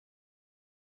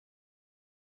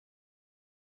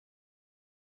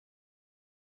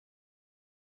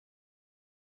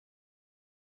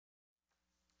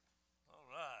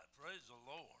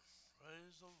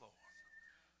Praise the Lord.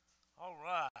 All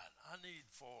right, I need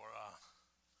for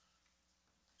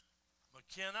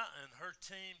McKenna and her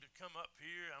team to come up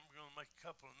here. I'm going to make a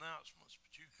couple announcements,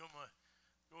 but you go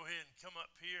ahead and come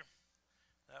up here.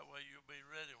 That way you'll be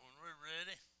ready when we're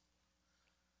ready.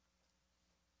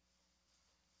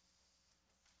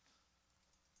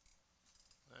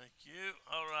 Thank you.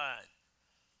 All right.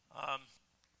 Um,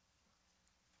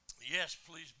 yes,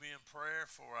 please be in prayer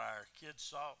for our kids'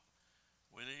 salt.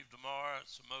 We leave tomorrow.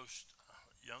 It's the most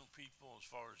young people as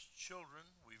far as children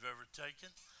we've ever taken.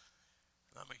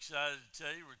 And I'm excited to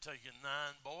tell you we're taking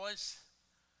 9 boys.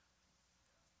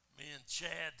 Me and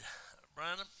Chad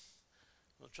Branham.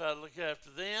 We'll try to look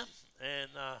after them.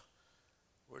 And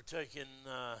we're taking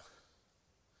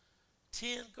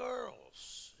 10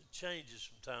 girls. It changes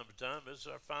from time to time. This is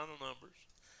our final numbers.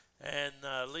 And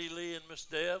Lee and Miss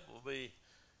Deb will be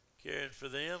caring for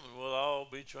them, and we'll all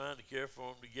be trying to care for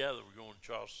them together. We're going to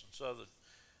Charleston Southern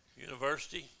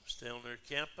University, stay on their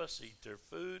campus, eat their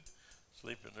food,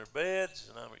 sleep in their beds,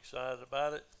 and I'm excited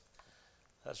about it.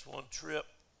 That's one trip.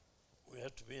 We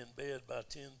have to be in bed by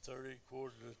 10:30,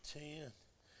 quarter to 10,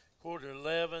 quarter to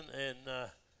 11, and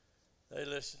they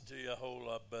listen to you a whole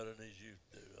lot better than these youth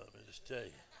do. Let me just tell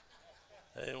you.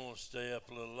 They want to stay up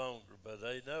a little longer, but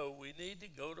they know we need to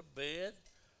go to bed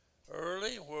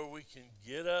early where we can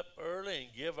get up early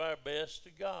and give our best to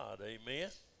God. Amen.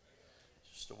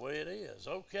 Just the way it is.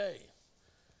 Okay.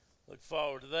 Look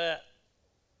forward to that.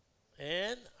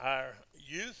 And our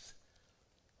youth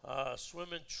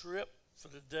swimming trip for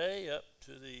the day up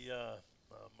to the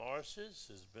marshes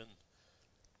has been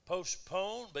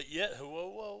postponed, but yet,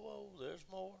 whoa, there's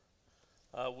more.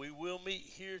 We will meet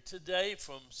here today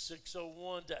from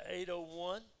 6:01 to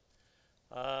 8:01.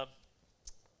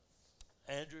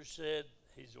 Andrew said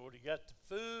he's already got the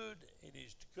food. He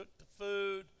needs to cook the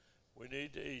food. We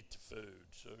need to eat the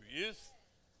food. So youth,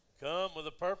 come with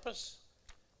a purpose,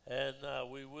 and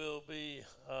we will be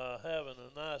having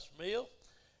a nice meal,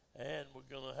 and we're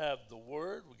going to have the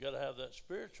word. We got to have that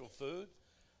spiritual food,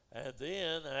 and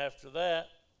then after that,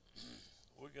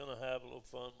 we're going to have a little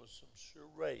fun with some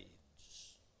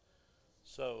charades.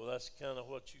 So that's kind of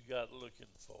what you got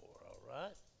looking for, all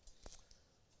right?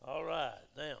 All right,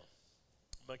 now,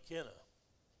 McKenna,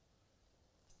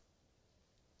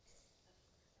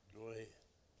 go ahead.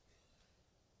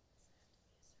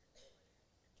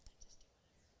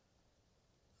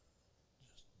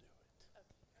 Just do it.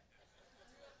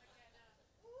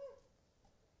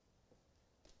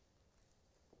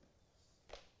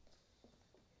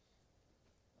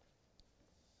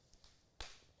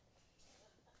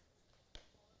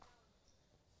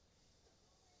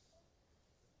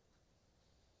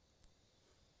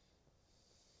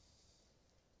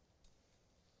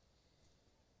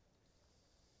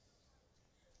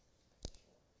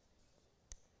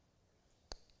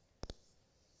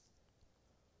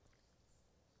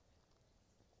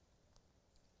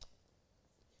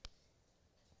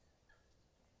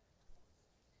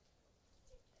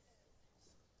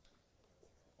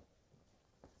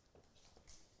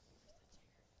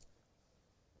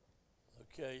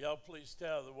 Okay, y'all please stay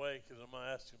out of the way because I'm going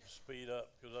to ask him to speed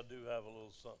up because I do have a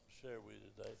little something to share with you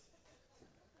today.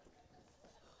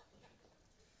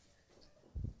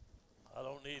 I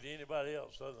don't need anybody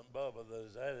else other than Bubba that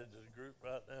is added to the group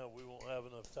right now. We won't have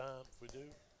enough time if we do.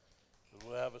 Because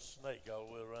we'll have a snake all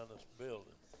the way around this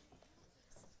building.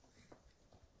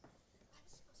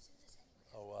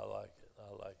 Oh, I like it.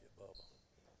 I like it, Bubba.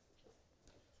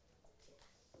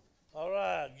 All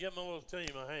right, give my little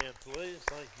team a hand, please.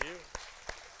 Thank you.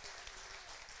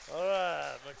 All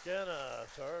right, McKenna,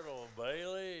 Turtle,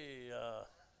 Bailey,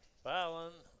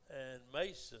 Fallon, and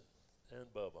Mason, and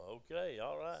Bubba. Okay,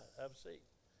 all right, have a seat.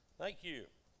 Thank you.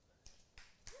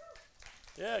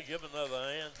 Yeah, give another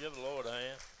hand. Give the Lord a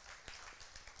hand.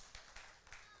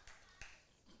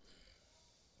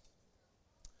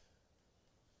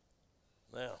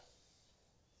 Now,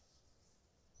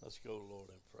 let's go to the Lord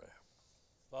in prayer.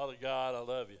 Father God, I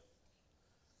love you.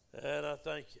 And I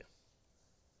thank you.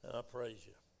 And I praise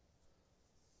you.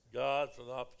 God, for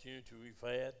the opportunity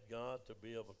we've had, God, to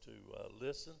be able to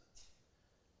listen.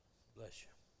 Bless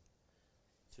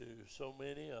you. To so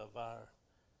many of our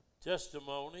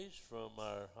testimonies from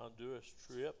our Honduras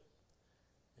trip.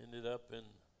 Ended up in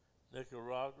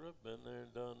Nicaragua, been there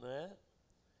and done that.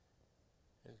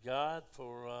 And God,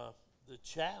 for the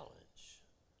challenge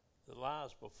that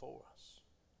lies before us.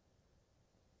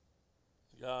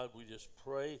 God, we just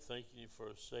pray, thanking you for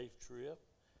a safe trip.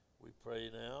 We pray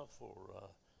now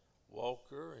for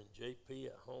Walker and JP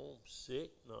at home,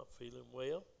 sick, not feeling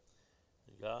well.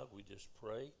 And God, we just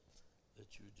pray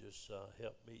that you just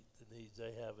help meet the needs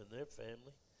they have in their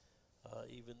family.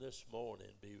 Even this morning,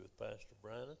 be with Pastor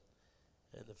Brannon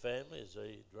and the family as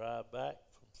they drive back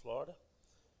from Florida.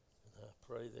 And I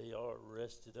pray they are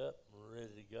rested up and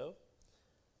ready to go.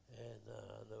 And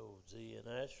I know Z and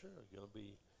Asher are going to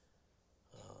be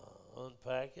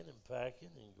unpacking and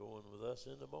packing and going with us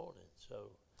in the morning.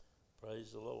 So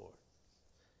praise the Lord.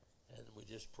 And we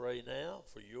just pray now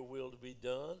for your will to be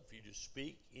done, for you to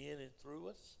speak in and through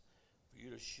us, for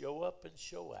you to show up and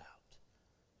show out.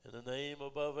 In the name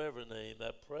above every name,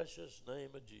 that precious name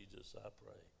of Jesus, I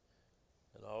pray.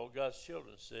 And all God's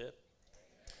children said,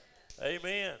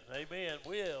 amen. Amen.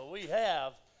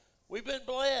 We've been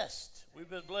blessed. We've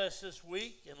been blessed this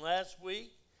week and last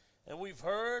week. And we've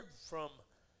heard from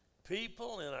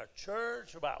people in our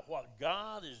church about what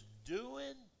God is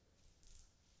doing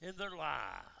in their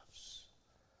lives.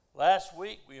 Last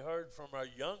week we heard from our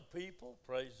young people,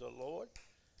 praise the Lord,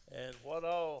 and what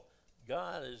all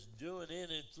God is doing in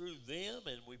and through them,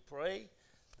 and we pray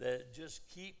that it just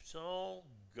keeps on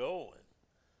going,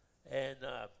 and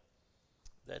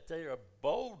that they are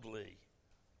boldly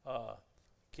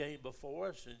came before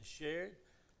us and shared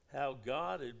how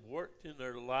God had worked in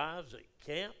their lives at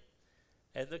camp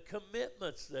and the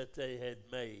commitments that they had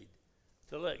made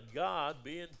to let God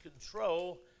be in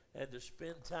control and to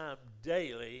spend time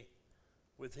daily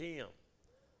with Him.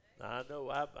 Now, I know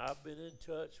I've been in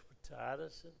touch with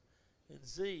Titus and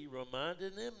Z,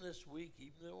 reminding them this week,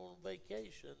 even though on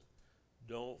vacation,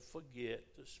 don't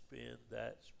forget to spend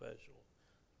that special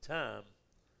time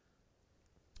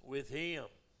with Him.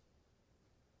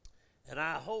 And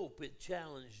I hope it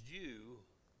challenged you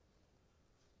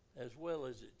as well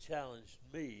as it challenged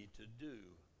me to do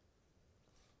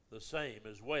the same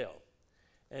as well.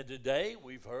 And today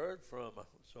we've heard from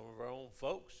some of our own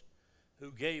folks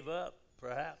who gave up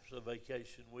perhaps a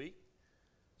vacation week,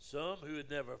 some who had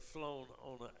never flown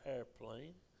on an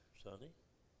airplane, Sonny,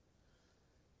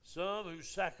 some who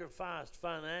sacrificed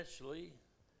financially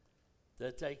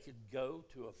that they could go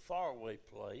to a faraway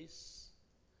place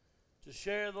to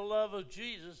share the love of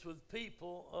Jesus with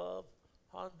people of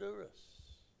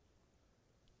Honduras.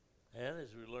 And as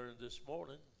we learned this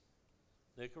morning,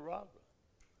 Nicaragua.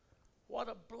 What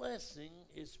a blessing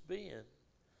it's been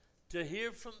to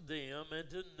hear from them and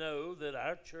to know that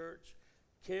our church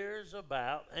cares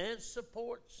about and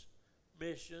supports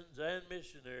missions and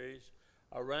missionaries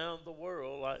around the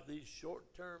world, like these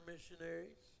short-term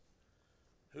missionaries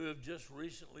who have just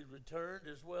recently returned,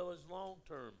 as well as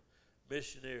long-term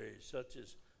missionaries such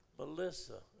as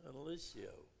Melissa and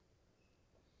Alicio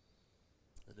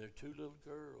and their two little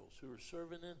girls who are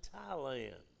serving in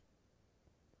Thailand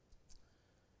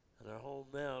and are home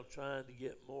now trying to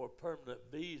get more permanent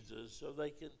visas so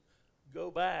they can go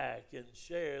back and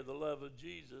share the love of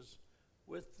Jesus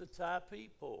with the Thai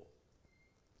people.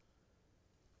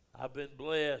 I've been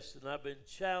blessed and I've been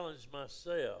challenged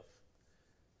myself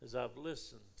as I've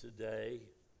listened today,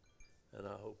 and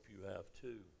I hope you have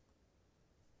too.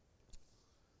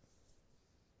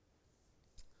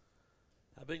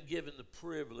 I've been given the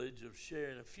privilege of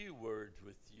sharing a few words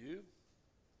with you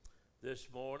this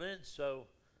morning. So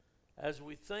as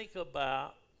we think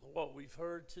about what we've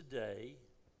heard today,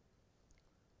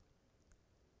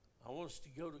 I want us to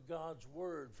go to God's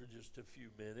Word for just a few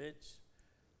minutes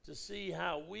to see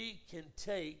how we can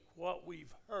take what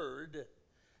we've heard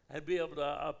and be able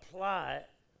to apply it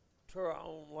to our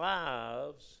own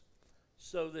lives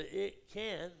so that it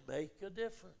can make a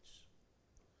difference.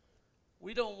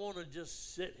 We don't want to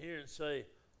just sit here and say,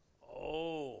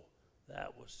 oh,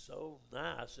 that was so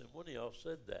nice, and one of y'all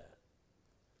said that.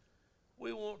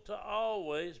 We want to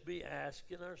always be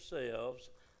asking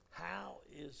ourselves, how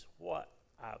is what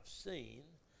I've seen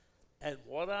and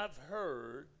what I've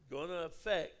heard going to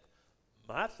affect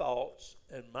my thoughts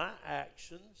and my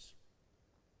actions?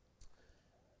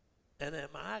 And am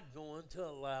I going to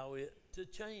allow it to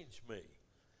change me?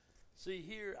 See,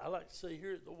 here, I like to say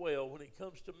here at the well, when it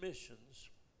comes to missions,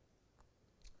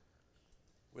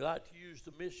 we like to use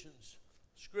the missions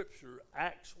scripture,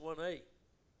 Acts 1:8.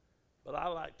 But I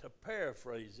like to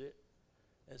paraphrase it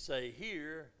and say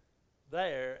here,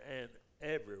 there, and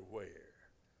everywhere.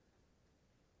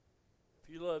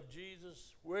 If you love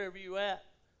Jesus, wherever you at,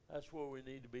 that's where we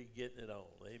need to be getting it on.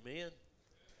 Amen?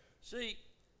 See,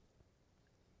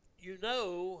 you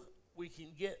know, we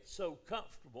can get so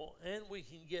comfortable and we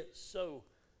can get so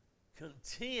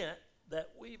content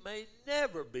that we may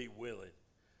never be willing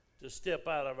to step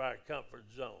out of our comfort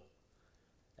zone.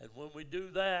 And when we do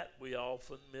that, we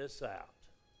often miss out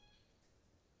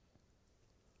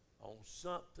on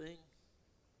something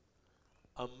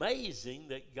amazing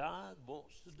that God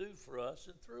wants to do for us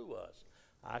and through us.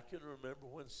 I can remember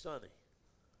when Sonny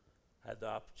had the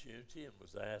opportunity and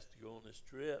was asked to go on this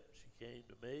trip. She came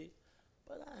to me,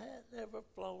 but I had never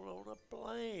flown on a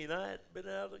plane. I hadn't been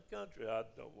out of the country. I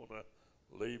don't want to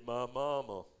leave my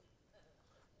mama.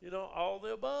 You know, all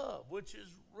the above, which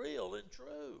is real and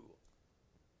true.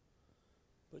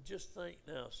 But just think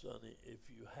now, Sonny, if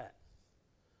you hadn't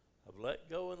have let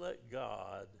go and let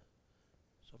God,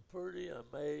 some pretty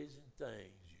amazing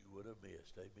things you would have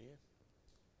missed. Amen?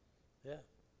 Yeah.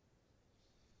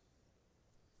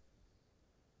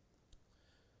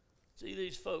 See,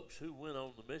 these folks who went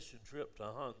on the mission trip to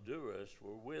Honduras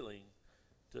were willing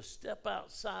to step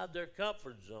outside their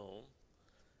comfort zone,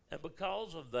 and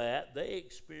because of that, they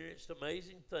experienced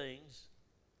amazing things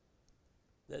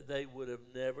that they would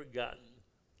have never gotten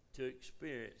to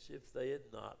experience if they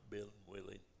had not been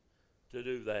willing to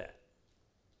do that.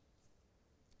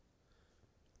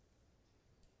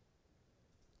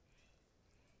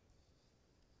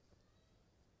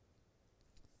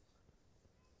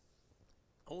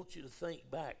 I want you to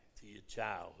think back to your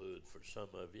childhood for some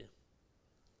of you.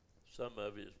 Some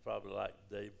of you is probably like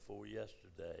the day before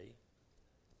yesterday.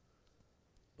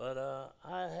 But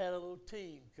I had a little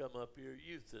team come up here,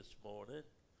 youth, this morning.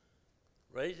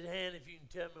 Raise your hand if you can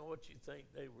tell me what you think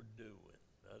they were doing.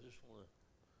 I just want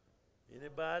to,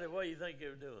 anybody, what do you think they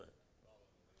were doing?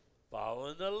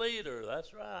 Following the leader,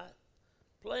 that's right.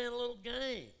 Playing a little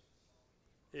game,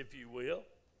 if you will.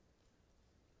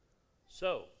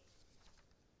 So,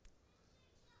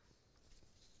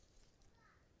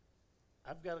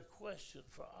 I've got a question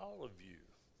for all of you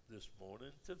this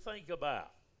morning to think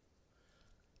about.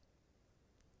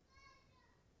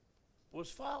 Was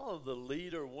Follow the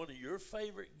Leader one of your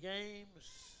favorite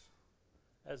games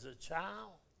as a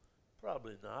child?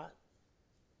 Probably not.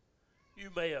 You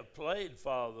may have played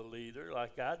Follow the Leader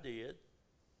like I did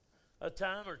a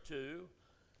time or two,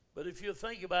 but if you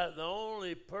think about it, the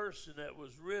only person that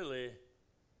was really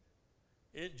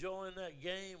enjoying that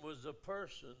game was the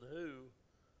person who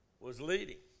was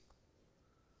leading.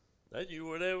 They knew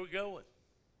where they were going.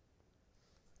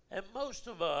 And most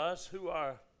of us who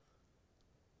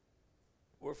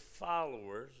were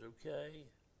followers, okay,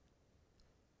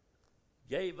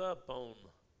 gave up on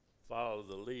Follow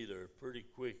the Leader pretty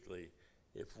quickly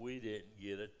if we didn't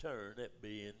get a turn at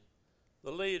being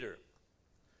the leader.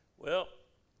 Well,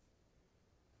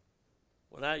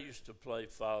 when I used to play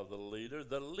Follow the Leader,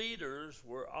 the leaders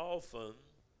were often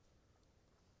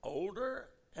older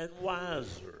and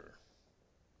wiser.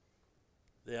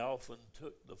 They often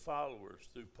took the followers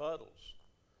through puddles,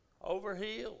 over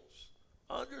hills,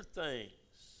 under things.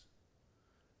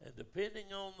 And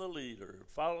depending on the leader,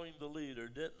 following the leader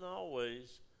didn't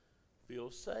always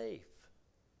feel safe.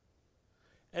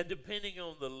 And depending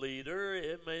on the leader,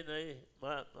 it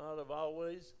might not have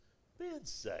always been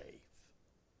safe.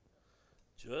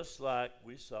 Just like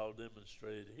we saw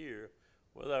demonstrated here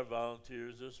with our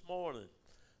volunteers this morning.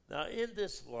 Now, in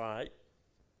this light,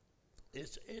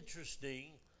 it's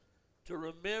interesting to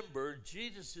remember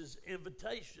Jesus'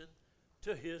 invitation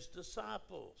to his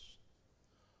disciples.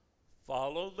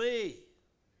 Follow me.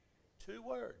 2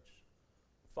 words.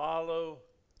 Follow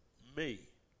me.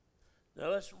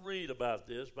 Now let's read about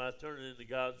this by turning into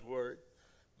God's Word.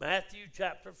 Matthew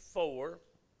chapter 4,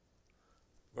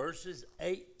 verses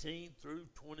 18 through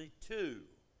 22.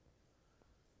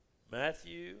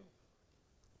 Matthew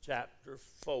chapter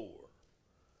 4.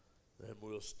 Then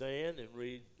we'll stand and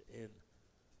read in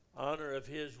honor of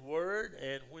his word.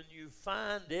 And when you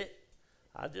find it,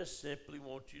 I just simply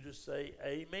want you to say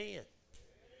amen. Amen.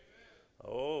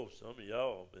 Oh, some of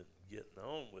y'all have been getting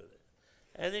on with it.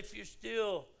 And if you're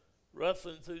still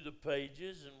ruffling through the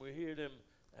pages and we hear them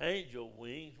angel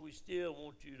wings, we still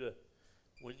want you to,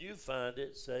 when you find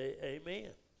it, say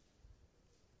amen.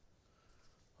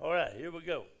 All right, here we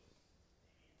go.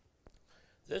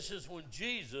 This is when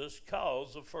Jesus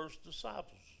calls the first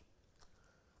disciples.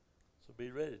 So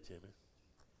be ready, Timmy.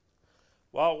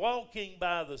 While walking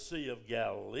by the Sea of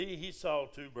Galilee, he saw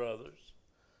 2 brothers,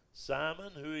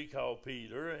 Simon, who he called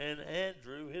Peter, and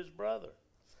Andrew, his brother,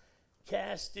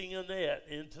 casting a net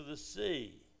into the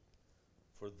sea,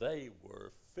 for they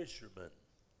were fishermen.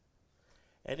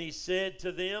 And he said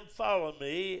to them, "Follow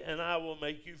me, and I will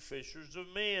make you fishers of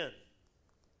men."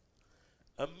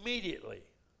 Immediately,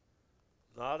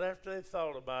 not after they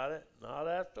thought about it, not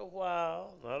after a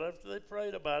while, not after they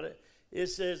prayed about it, it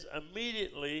says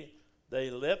immediately they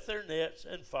left their nets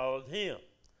and followed him.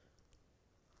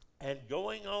 And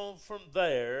going on from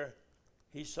there,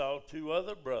 he saw 2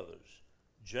 other brothers,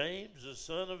 James the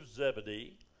son of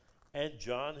Zebedee and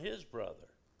John his brother,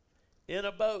 in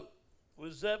a boat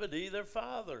with Zebedee their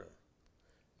father,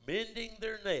 mending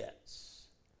their nets.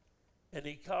 And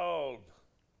he called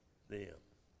them.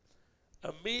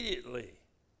 Immediately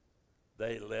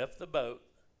they left the boat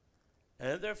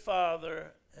and their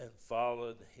father and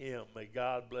followed him. May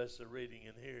God bless the reading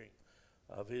and hearing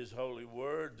of his holy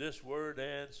word, this word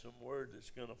and some word that's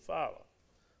going to follow.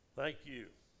 Thank you.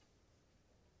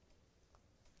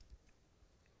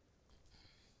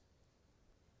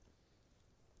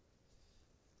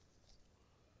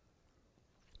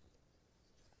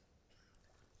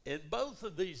 In both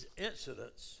of these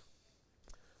incidents,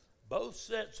 both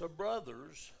sets of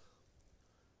brothers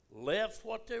left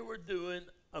what they were doing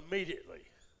immediately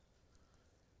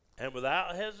and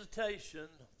without hesitation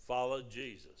followed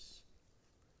Jesus.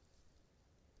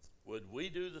 Would we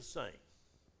do the same?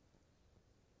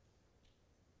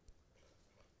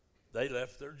 They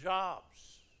left their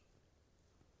jobs,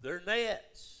 their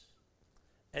nets,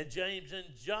 and James and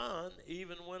John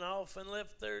even went off and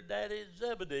left their daddy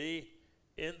Zebedee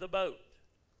in the boat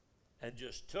and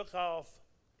just took off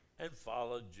and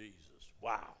followed Jesus.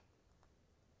 Wow.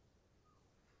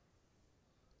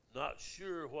 Not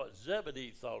sure what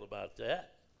Zebedee thought about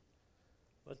that,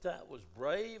 but that was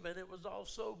brave and it was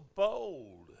also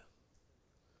bold.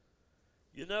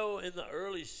 You know, in the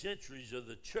early centuries of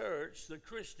the church, the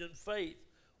Christian faith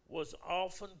was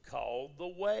often called the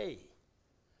way.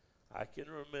 I can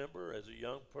remember as a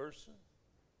young person,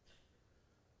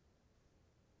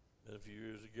 a few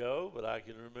years ago, but I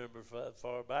can remember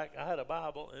far back, I had a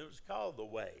Bible and it was called the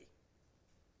Way.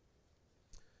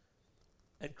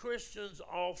 And Christians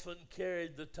often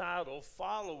carried the title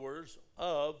followers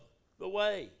of the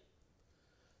way.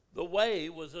 The way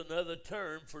was another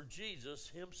term for Jesus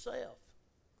himself.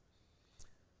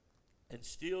 And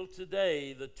still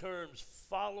today, the terms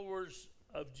followers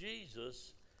of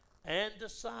Jesus and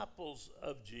disciples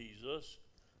of Jesus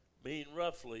mean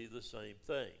roughly the same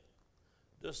thing.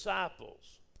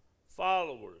 Disciples,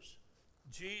 followers.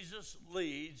 Jesus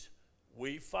leads,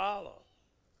 we follow.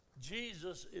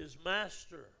 Jesus is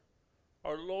Master,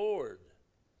 our Lord.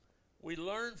 We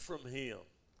learn from him.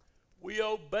 We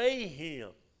obey him.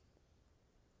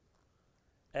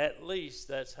 At least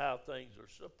that's how things are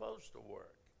supposed to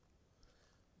work.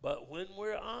 But when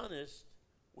we're honest,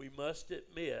 we must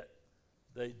admit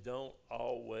they don't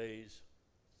always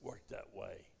work that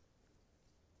way.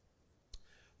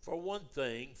 For one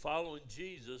thing, following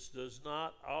Jesus does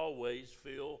not always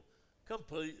feel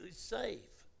completely safe.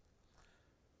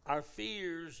 Our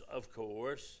fears, of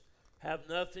course, have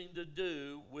nothing to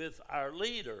do with our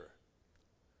leader.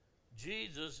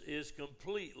 Jesus is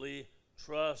completely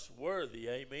trustworthy.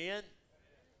 Amen?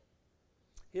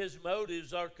 His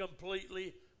motives are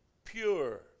completely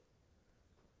pure.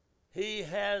 He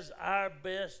has our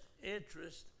best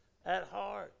interest at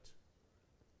heart.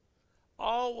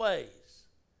 Always.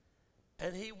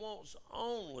 And he wants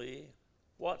only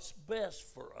what's best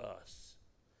for us.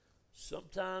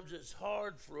 Sometimes it's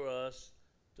hard for us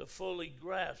to fully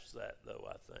grasp that, though,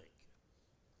 I think.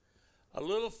 A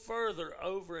little further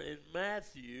over in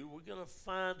Matthew, we're going to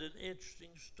find an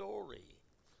interesting story.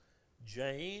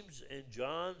 James and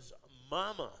John's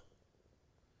mama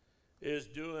is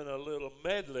doing a little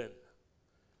meddling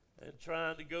and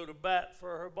trying to go to bat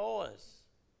for her boys.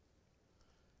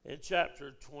 In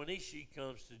chapter 20, she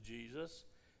comes to Jesus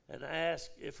and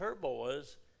asks if her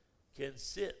boys can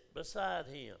sit beside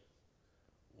him,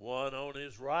 one on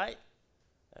his right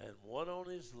and one on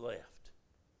his left,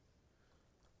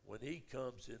 when he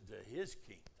comes into his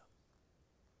kingdom.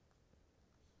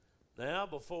 Now,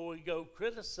 before we go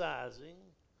criticizing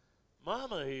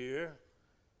Mama here,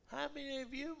 how many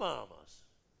of you mamas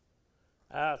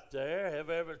out there have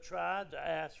ever tried to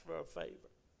ask for a favor?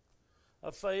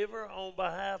 A favor on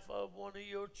behalf of one of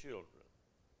your children?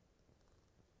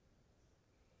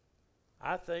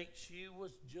 I think she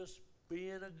was just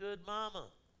being a good mama.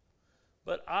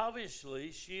 But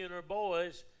obviously, she and her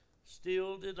boys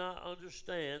still did not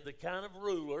understand the kind of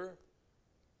ruler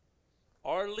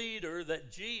or leader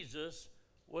that Jesus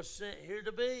was sent here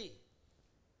to be.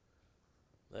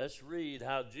 Let's read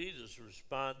how Jesus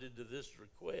responded to this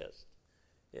request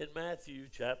in Matthew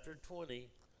chapter 20,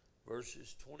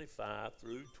 verses 25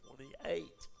 through 28.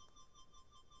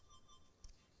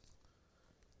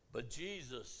 But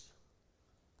Jesus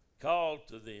called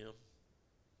to them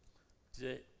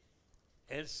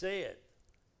and said,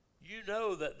 "You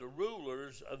know that the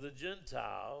rulers of the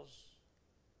Gentiles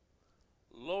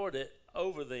lord it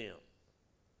over them,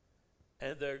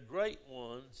 and their great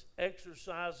ones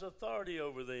exercise authority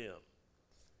over them.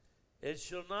 It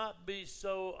shall not be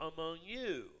so among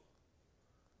you,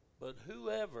 but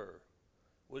whoever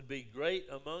would be great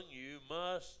among you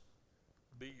must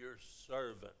be your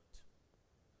servant.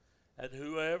 And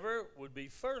whoever would be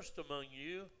first among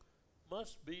you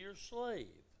must be your slave,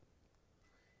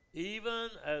 even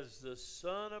as the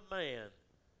Son of Man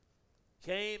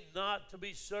came not to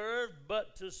be served,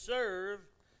 but to serve,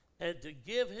 and to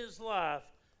give his life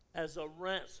as a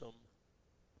ransom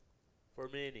for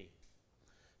many.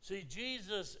 See,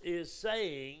 Jesus is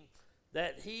saying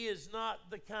that he is not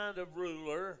the kind of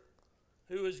ruler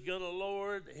who is going to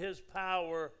lord his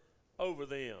power over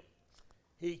them.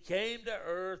 He came to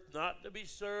earth not to be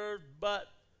served, but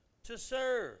to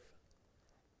serve.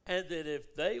 And that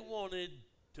if they wanted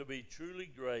to be truly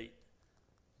great,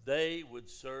 they would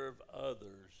serve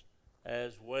others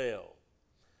as well.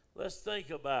 Let's think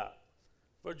about,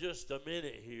 for just a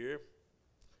minute here,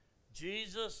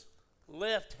 Jesus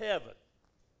left heaven,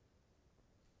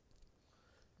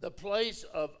 the place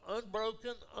of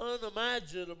unbroken,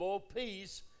 unimaginable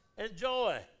peace and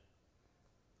joy.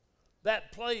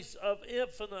 That place of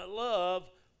infinite love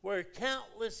where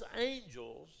countless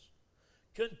angels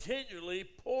continually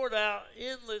poured out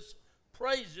endless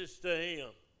praises to him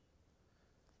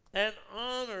and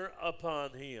honor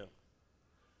upon him.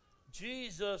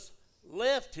 Jesus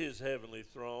left his heavenly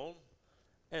throne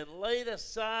and laid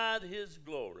aside his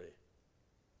glory.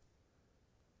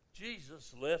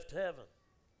 Jesus left heaven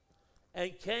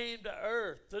and came to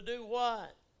earth to do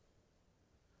what?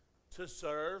 To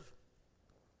serve.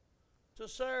 To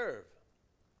serve.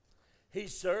 He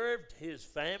served his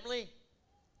family.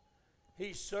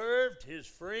 He served his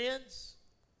friends.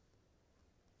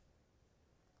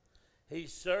 He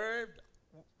served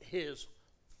his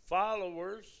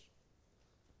followers.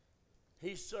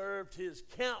 He served his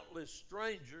countless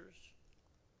strangers,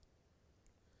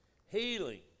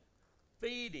 healing,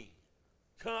 feeding,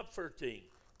 comforting,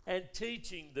 and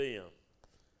teaching them.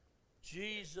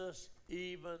 Jesus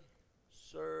even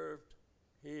served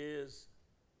his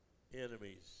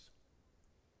enemies.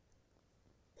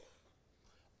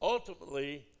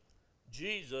 Ultimately,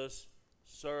 Jesus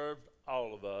served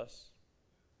all of us,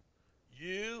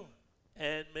 you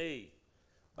and me,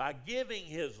 by giving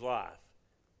his life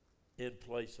in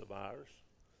place of ours.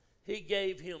 He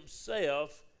gave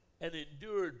himself and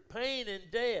endured pain and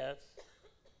death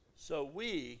so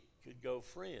we could go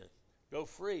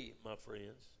free, my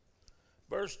friends.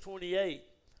 Verse 28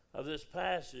 of this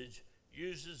passage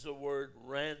uses the word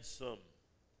ransom.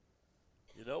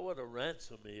 You know what a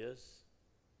ransom is?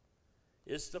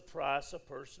 It's the price a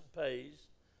person pays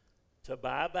to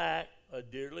buy back a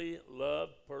dearly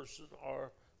loved person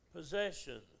or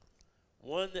possession,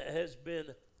 one that has been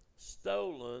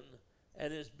stolen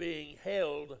and is being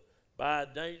held by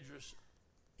a dangerous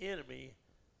enemy,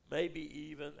 maybe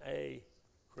even a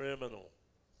criminal.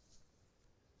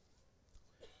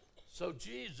 So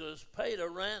Jesus paid a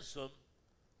ransom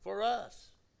for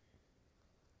us.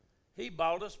 He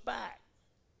bought us back.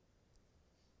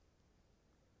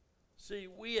 See,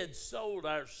 we had sold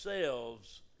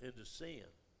ourselves into sin.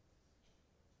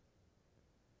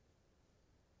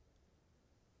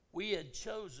 We had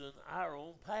chosen our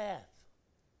own path.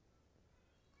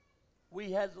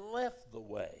 We had left the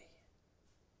way.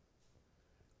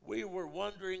 We were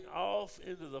wandering off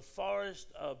into the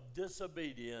forest of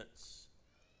disobedience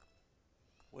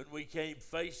when we came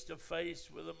face to face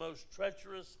with the most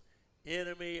treacherous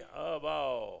enemy of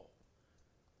all.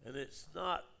 And it's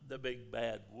not the big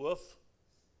bad wolf.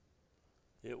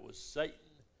 It was Satan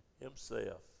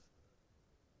himself.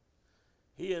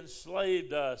 He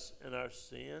enslaved us in our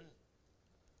sin,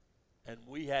 and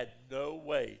we had no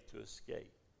way to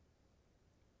escape.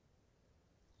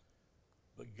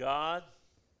 But God,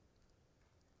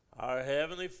 our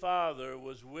Heavenly Father,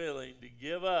 was willing to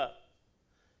give up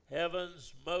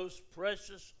heaven's most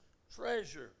precious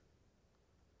treasure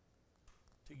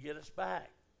to get us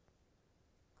back,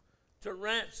 to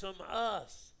ransom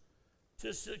us,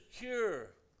 to secure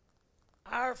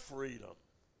our freedom.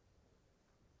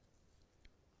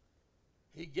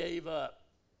 He gave up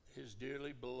his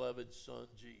dearly beloved Son,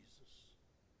 Jesus,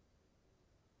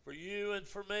 for you and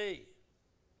for me,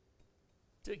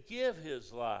 to give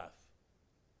his life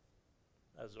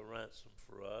as a ransom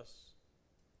for us.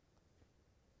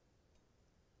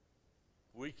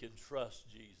 We can trust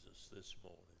Jesus this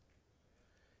morning.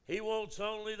 He wants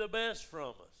only the best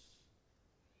from us.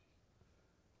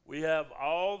 We have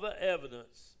all the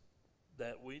evidence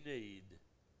that we need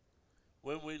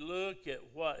when we look at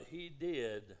what he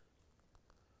did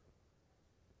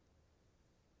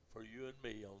for you and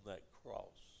me on that cross.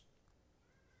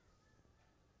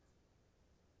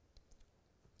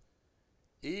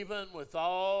 Even with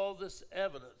all this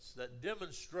evidence that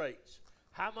demonstrates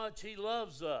how much he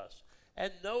loves us,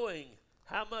 and knowing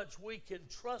how much we can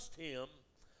trust him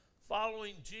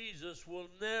following Jesus will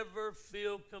never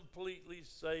feel completely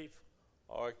safe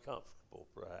or comfortable,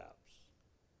 perhaps.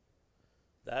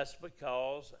 That's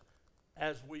because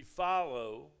as we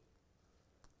follow,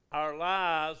 our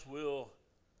lives will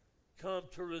come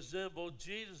to resemble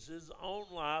Jesus' own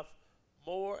life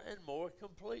more and more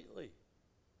completely.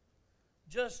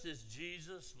 Just as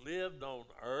Jesus lived on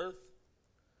earth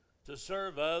to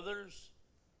serve others,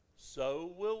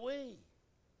 so will we.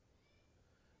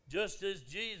 Just as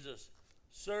Jesus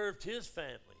served his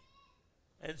family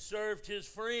and served his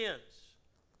friends,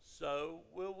 so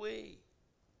will we.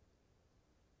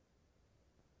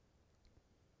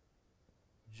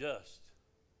 Just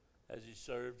as he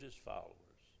served his followers,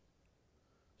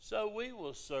 so we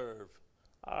will serve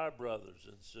our brothers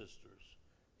and sisters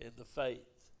in the faith.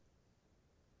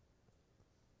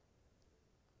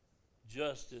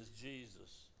 Just as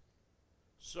Jesus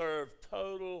served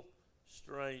total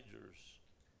strangers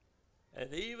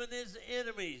and even his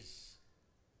enemies,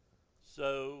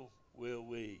 so will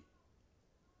we.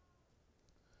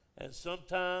 And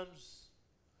sometimes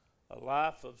a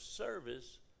life of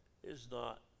service is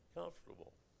not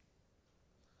comfortable.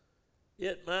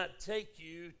 It might take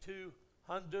you to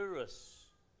Honduras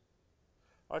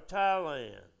or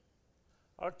Thailand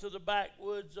or to the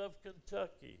backwoods of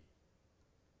Kentucky,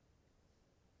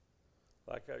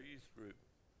 like our youth group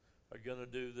are going to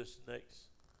do this next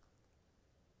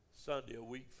Sunday, a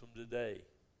week from today.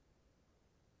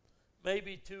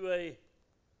 Maybe to a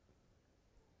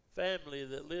family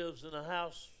that lives in a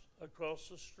house across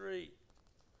the street.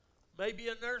 Maybe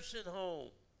a nursing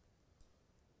home,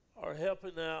 or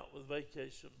helping out with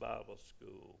Vacation Bible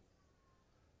School,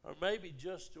 or maybe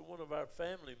just to one of our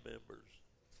family members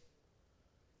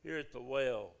here at the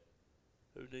well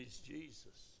who needs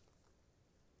Jesus.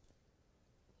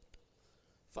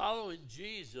 Following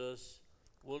Jesus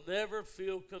will never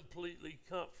feel completely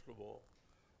comfortable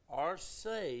or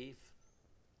safe,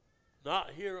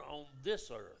 not here on this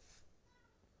earth,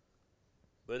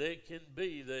 but it can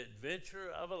be the adventure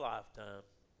of a lifetime.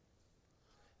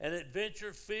 An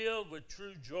adventure filled with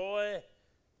true joy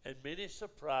and many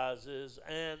surprises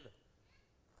and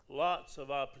lots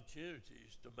of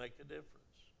opportunities to make a difference.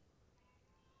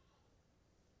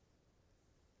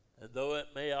 And though it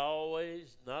may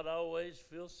not always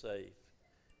feel safe,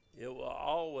 it will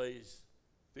always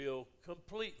feel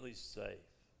completely safe.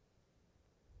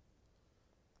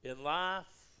 In life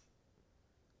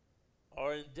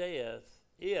or in death,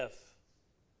 if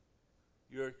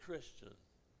you're a Christian,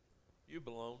 you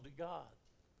belong to God.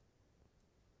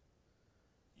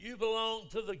 You belong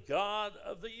to the God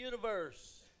of the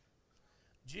universe.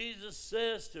 Jesus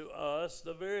says to us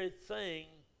the very thing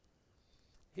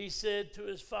he said to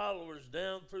his followers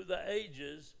down through the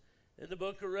ages in the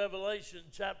book of Revelation,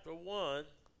 chapter 1,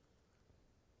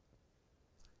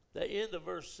 the end of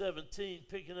verse 17,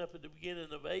 picking up at the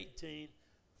beginning of 18.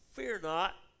 Fear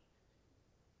not,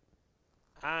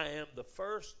 I am the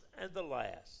first and the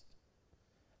last,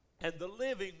 and the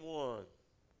living one.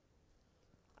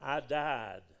 I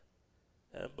died,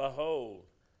 and behold,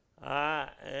 I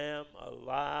am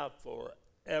alive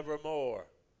forevermore.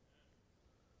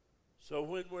 So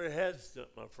when we're hesitant,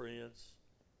 my friends,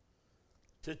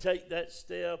 to take that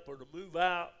step or to move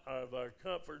out of our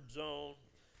comfort zone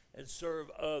and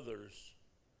serve others,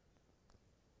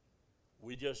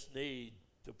 we just need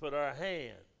to put our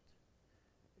hand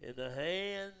in the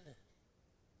hand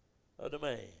of the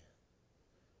man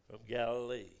from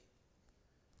Galilee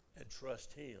and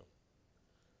trust him,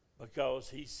 because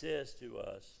he says to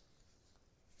us,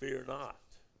 fear not,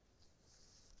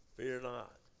 fear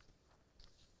not.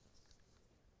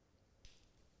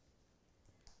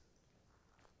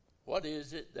 What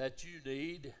is it that you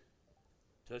need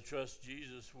to trust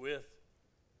Jesus with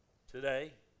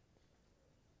today?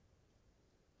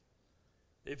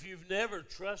 If you've never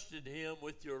trusted him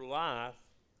with your life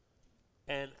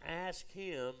and asked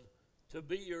him to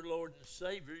be your Lord and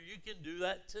Savior, you can do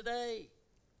that today.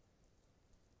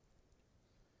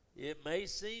 It may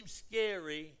seem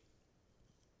scary,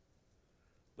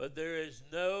 but there is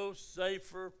no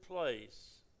safer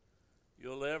place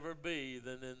you'll ever be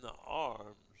than in the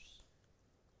arms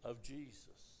of Jesus.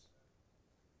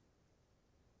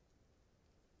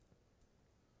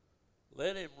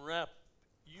 Let him wrap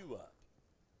you up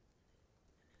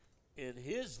in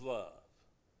his love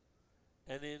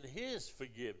and in his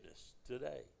forgiveness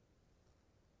today.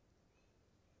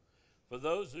 For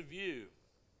those of you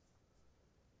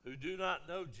who do not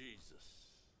know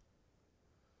Jesus,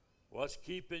 what's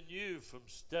keeping you from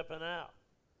stepping out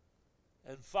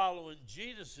and following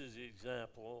Jesus'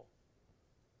 example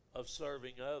of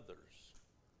serving others?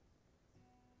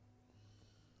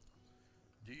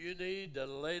 Do you need to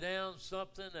lay down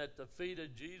something at the feet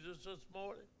of Jesus this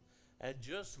morning and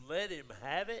just let him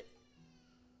have it?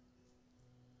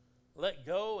 Let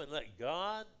go and let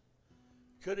God?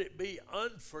 Could it be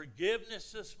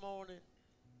unforgiveness this morning?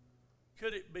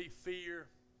 Could it be fear?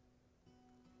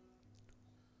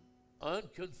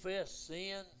 Unconfessed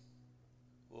sin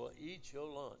will eat your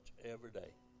lunch every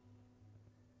day.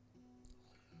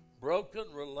 Broken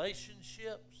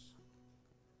relationships.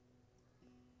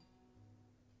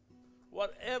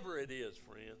 Whatever it is,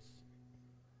 friends,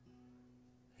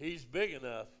 he's big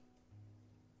enough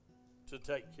to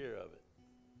take care of it.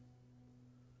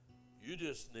 You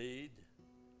just need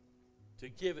to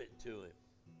give it to him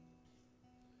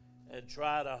and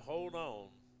try to hold on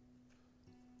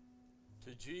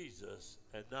to Jesus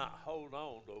and not hold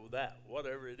on to that,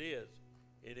 whatever it is,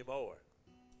 anymore.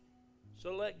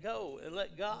 So let go and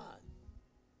let God.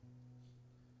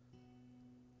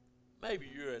 Maybe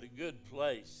you're at a good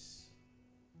place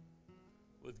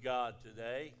with God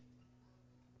today.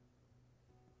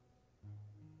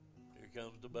 Here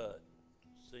comes the but.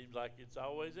 Seems like it's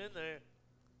always in there.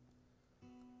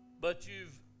 But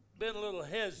you've been a little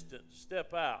hesitant to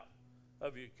step out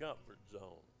of your comfort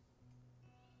zone.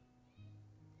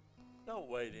 Don't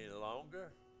wait any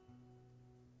longer.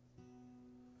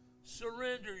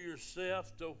 Surrender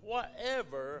yourself to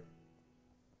whatever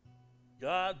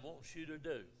God wants you to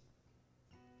do.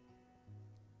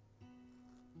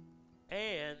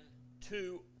 And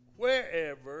to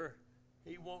wherever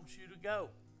he wants you to go.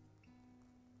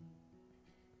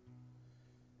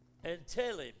 And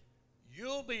tell him,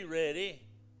 you'll be ready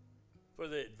for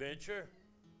the adventure.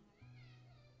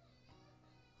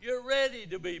 You're ready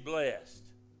to be blessed.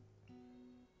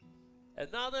 And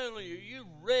not only are you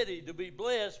ready to be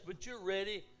blessed, but you're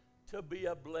ready to be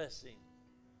a blessing.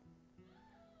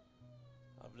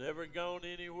 I've never gone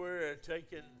anywhere or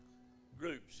taken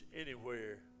groups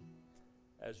anywhere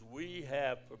as we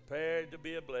have prepared to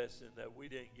be a blessing that we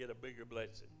didn't get a bigger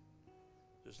blessing.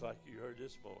 Just like you heard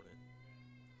this morning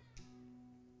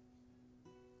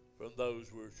from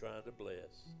those we're trying to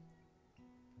bless.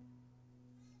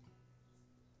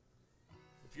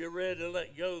 If you're ready to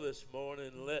let go this morning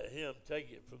and let him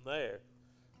take it from there,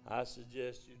 I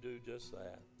suggest you do just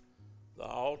that. The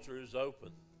altar is open.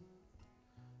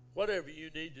 Whatever you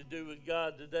need to do with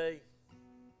God today,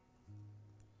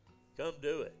 come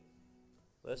do it.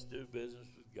 Let's do business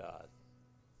with God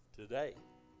today.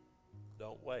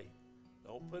 Don't wait.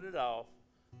 Don't put it off.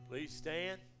 Please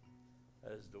stand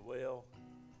as the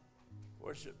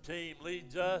worship team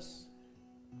leads us,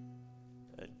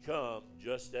 and come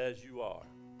just as you are.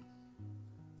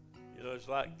 You know, it's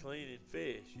like cleaning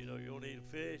fish. You know, you don't eat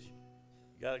a fish,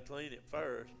 you got to clean it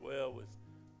first. Well, with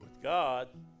God,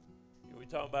 you know, we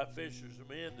talk about fishers of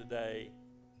men today.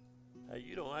 Hey,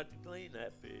 you don't have to clean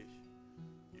that fish.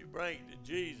 You bring it to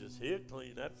Jesus, he'll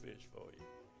clean that fish for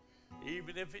you,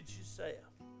 even if it's yourself.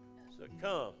 So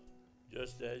come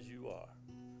just as you are.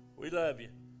 We love you.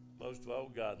 Most of all,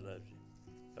 God loves you.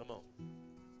 Come on.